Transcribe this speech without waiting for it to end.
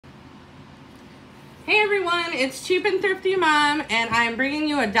Hey everyone, it's Cheap and Thrifty Mom, and I'm bringing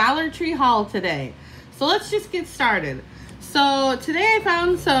you a Dollar Tree haul today. So let's just get started. So today I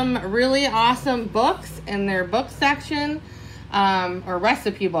found some really awesome books in their book section, or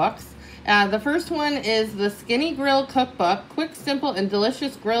recipe books. The first one is the Skinny Grill Cookbook, Quick, Simple, and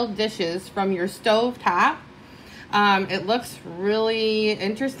Delicious Grilled Dishes from Your Stove Top. It looks really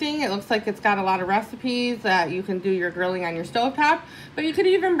interesting. It looks like it's got a lot of recipes that you can do your grilling on your stovetop, but you could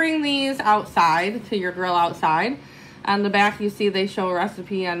even bring these outside to your grill outside. On the back, you see they show a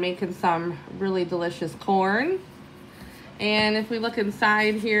recipe on making some really delicious corn. And if we look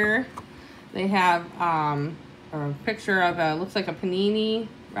inside here, they have a picture of looks like a panini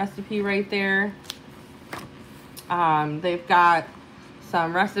recipe right there. They've got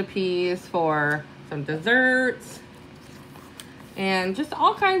some recipes for some desserts and just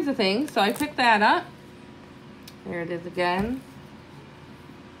all kinds of things. So I picked that up. There it is again.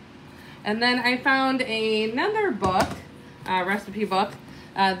 And then I found another book, recipe book.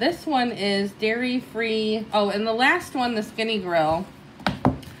 This one is dairy-free. Oh, and the last one, the Skinny Grill.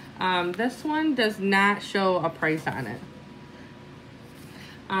 This one does not show a price on it.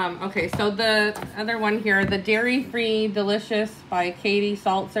 Okay, so the other one here, the Dairy-Free Delicious by Katie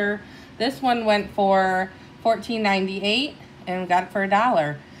Saltzer. This one went for $14.98 and got it for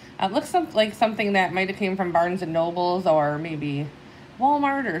 $1. It looks like something that might have came from Barnes & Nobles or maybe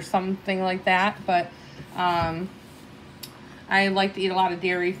Walmart or something like that. But I like to eat a lot of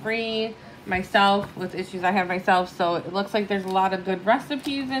dairy-free myself with issues I have myself. So it looks like there's a lot of good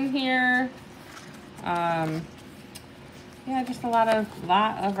recipes in here. Yeah, just a lot of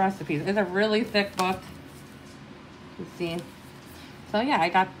recipes. It's a really thick book. You see. So yeah, I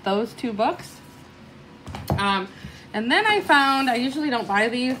got those two books. And then I usually don't buy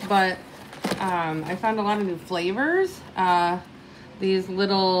these, but I found a lot of new flavors. These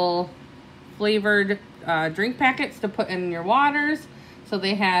little flavored drink packets to put in your waters. So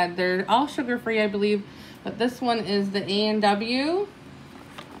they're all sugar-free, I believe. But this one is the A&W.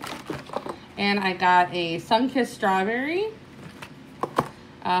 And I got a Sunkissed Strawberry,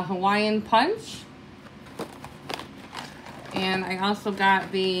 Hawaiian Punch. And I also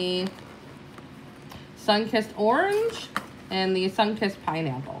got the Sunkissed Orange and the Sunkissed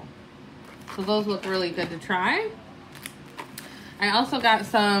Pineapple. So those look really good to try. I also got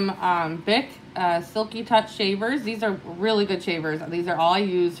some Bic Silky Touch shavers. These are really good shavers. These are all I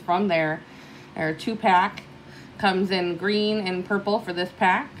use from there. They're a 2-pack. Comes in green and purple for this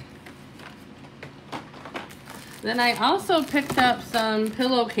pack. Then I also picked up some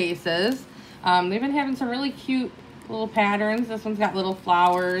pillowcases. They've been having some really cute little patterns. This one's got little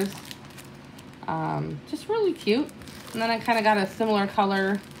flowers. Just really cute. And then I kind of got a similar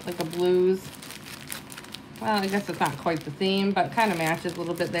color, like a blues. Well, I guess it's not quite the theme, but kind of matches a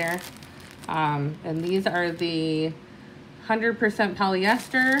little bit there. And these are the 100%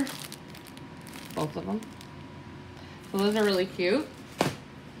 polyester. Both of them. So those are really cute.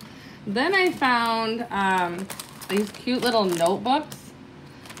 Then I found these cute little notebooks.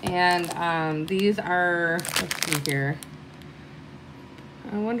 And these are, let's see here.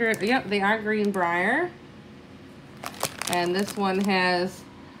 I wonder, yep, they are Greenbrier. And this one has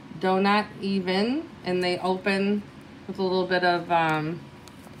Donut Even, and they open with a little bit of,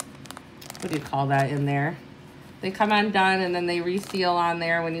 what do you call that in there? They come undone and then they reseal on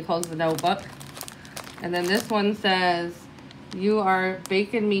there when you close the notebook. And then this one says, "You are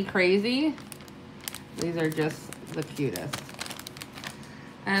baking me crazy." These are just the cutest.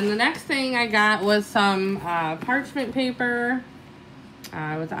 And the next thing I got was some parchment paper.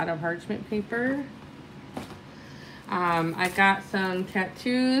 I was out of parchment paper. I got some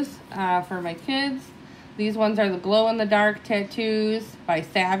tattoos for my kids. These ones are the glow-in-the-dark tattoos by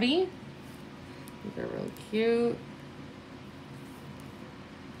Savvy. These are really cute.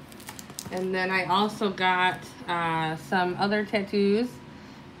 And then I also got some other tattoos.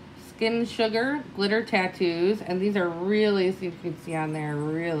 Skin Sugar glitter tattoos, and these are really, as you can see on there,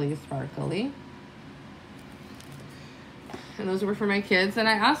 really sparkly. And those were for my kids. And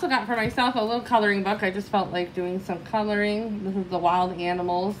I also got for myself a little coloring book. I just felt like doing some coloring. This is the Wild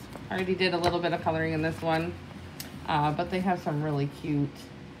Animals. I already did a little bit of coloring in this one, but they have some really cute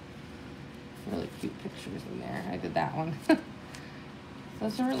pictures in there. I did that one. So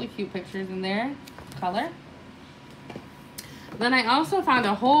some really cute pictures in there, color. Then I also found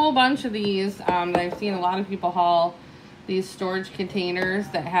a whole bunch of these that I've seen a lot of people haul, these storage containers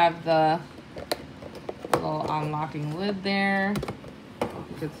that have the little unlocking lid there. I hope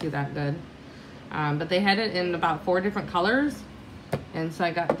you can see that good. But they had it in about 4 different colors. And so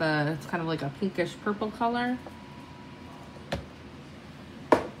I got it's kind of like a pinkish purple color.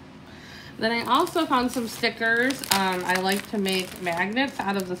 Then I also found some stickers. I like to make magnets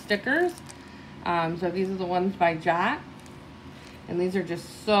out of the stickers. So these are the ones by Jot. And these are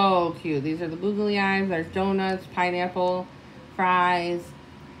just so cute. These are the googly eyes. There's donuts, pineapple, fries,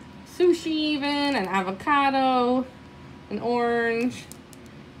 sushi even, an avocado, an orange,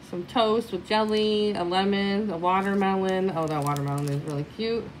 some toast with jelly, a lemon, a watermelon. Oh, that watermelon is really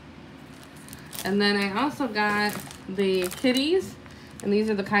cute. And then I also got the kitties. And these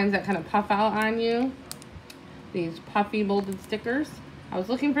are the kinds that kind of puff out on you. These puffy molded stickers. I was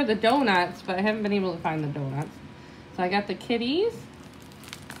looking for the donuts, but I haven't been able to find the donuts. So I got the kitties.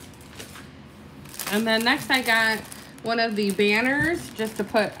 And then next I got one of the banners, just to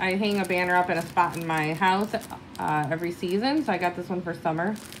put, I hang a banner up in a spot in my house every season. So I got this one for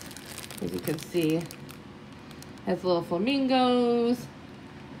summer. As you can see, it has little flamingos,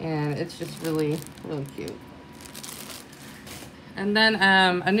 and it's just really, really cute. And then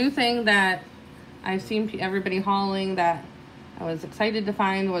a new thing that I've seen everybody hauling that I was excited to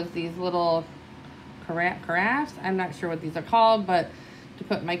find was these little carafes. I'm not sure what these are called, but to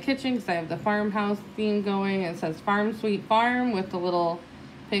put in my kitchen, because I have the farmhouse theme going. It says Farm Sweet Farm with the little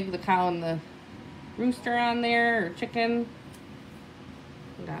pig, the cow, and the rooster on there, or chicken.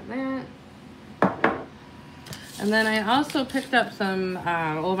 Got that. And then I also picked up some,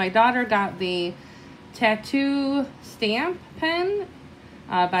 well, my daughter got the tattoo stamp pen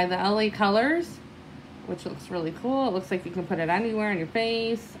by the LA Colors, which looks really cool. It looks like you can put it anywhere on your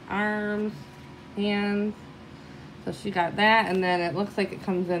face, arms, hands. So she got that, and then it looks like it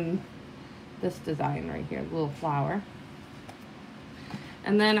comes in this design right here, the little flower.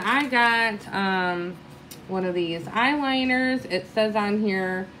 And then I got one of these eyeliners. It says on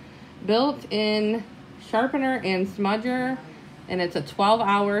here, built-in sharpener and smudger, and it's a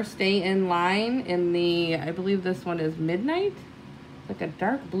 12-hour stay in line in the, I believe this one is Midnight. It's like a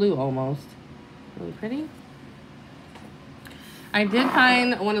dark blue almost. Really pretty. I did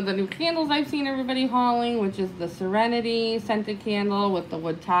find one of the new candles I've seen everybody hauling, which is the Serenity scented candle with the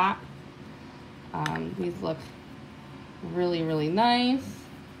wood top. These look really, really nice.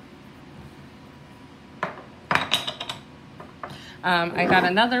 I got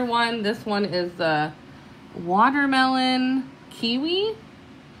another one. This one is the watermelon kiwi,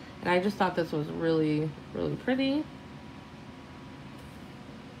 and I just thought this was really, really pretty.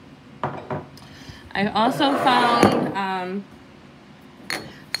 I also found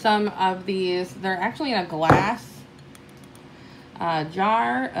some of these. They're actually in a glass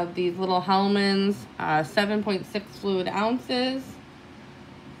jar of these little Hellmann's 7.6 fluid ounces.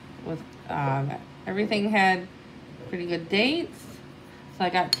 With everything had pretty good dates, so I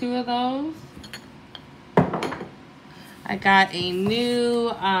got 2 of those. I got a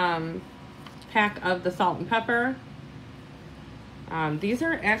new pack of the salt and pepper. These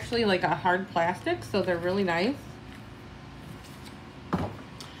are actually like a hard plastic, so they're really nice.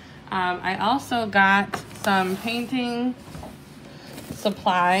 I also got some painting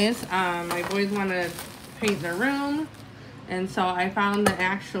supplies. My boys want to paint their room, and so I found the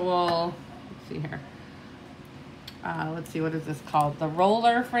actual, let's see here. Let's see, what is this called? The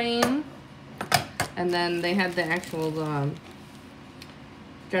roller frame. And then they had the actual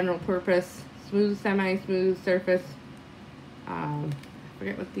general purpose smooth, semi-smooth surface. I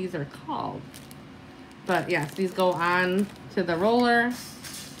forget what these are called. But yes, these go on to the roller.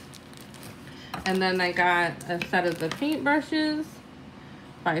 And then I got a set of the paint brushes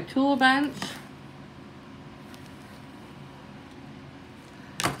by Tool Bench.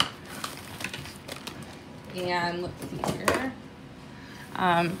 And let's see here.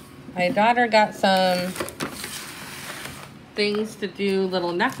 My daughter got some things to do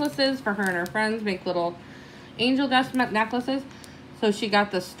little necklaces for her and her friends, make little angel dust necklaces. So she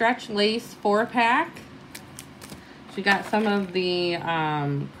got the stretch lace 4-pack. She got some of the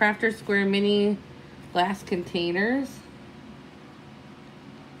Crafter Square mini glass containers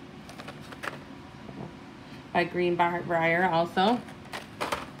by Greenbrier also.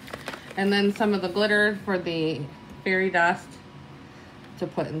 And then some of the glitter for the fairy dust to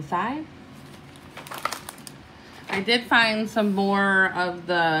put inside. I did find some more of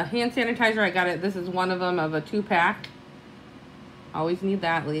the hand sanitizer. I got it. This is one of them of a 2-pack. Always need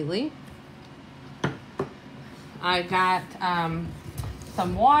that lately. I got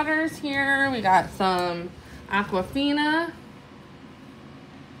some waters here. We got some Aquafina.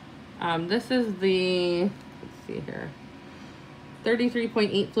 This is the, let's see here,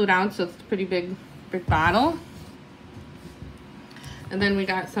 33.8 fluid ounce, so it's a pretty big bottle. And then we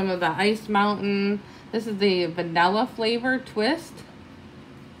got some of the Ice Mountain. This is the vanilla flavor twist.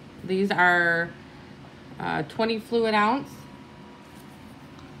 These are 20 fluid ounce.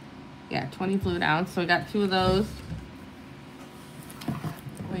 Yeah, 20 fluid ounce. So we got 2 of those.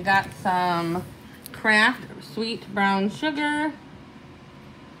 We got some Kraft sweet brown sugar.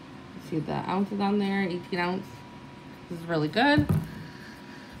 See the ounces on there, 18 ounce. This is really good.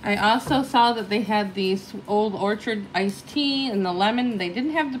 I also saw that they had the Old Orchard iced tea and the lemon. They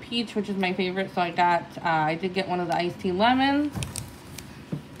didn't have the peach, which is my favorite, so I did get one of the iced tea lemons.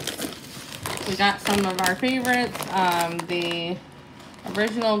 We got some of our favorites, the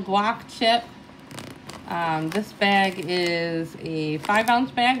original guac chip. This bag is a 5-ounce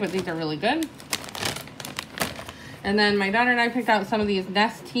bag, but these are really good. And then my daughter and I picked out some of these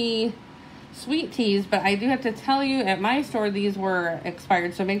Nestea sweet teas, but I do have to tell you, at my store, these were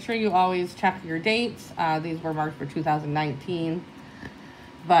expired, so make sure you always check your dates. These were marked for 2019.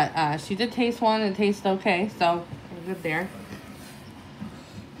 But she did taste one, and it tasted okay, so we're good there.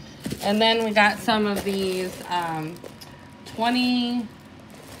 And then we got some of these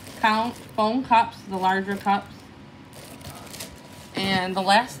 20-count foam cups, the larger cups. And the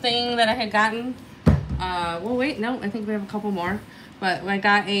last thing that I had gotten, well, wait, no, I think we have a couple more. But I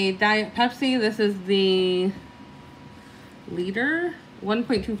got a Diet Pepsi. This is the liter,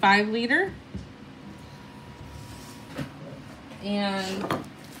 1.25 liter. And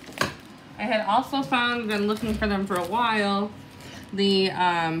I had also found, been looking for them for a while, the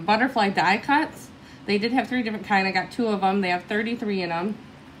butterfly die cuts. They did have 3 different kinds. I got 2 of them. They have 33 in them.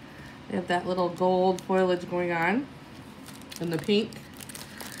 They have that little gold foliage going on and the pink.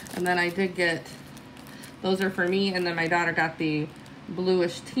 And then I did get, those are for me, and then my daughter got the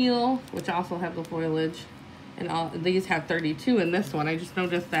bluish teal, which also have the foliage. And all these have 32 in this one. I just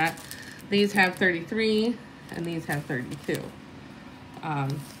noticed that these have 33 and these have 32.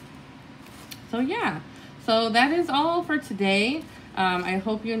 So yeah, so that is all for today. I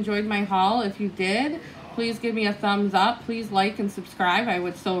hope you enjoyed my haul. If you did, please give me a thumbs up. Please like and subscribe. I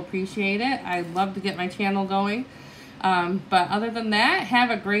would so appreciate it. I'd love to get my channel going. But other than that, have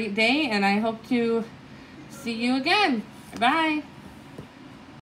a great day, and I hope to see you again. Bye.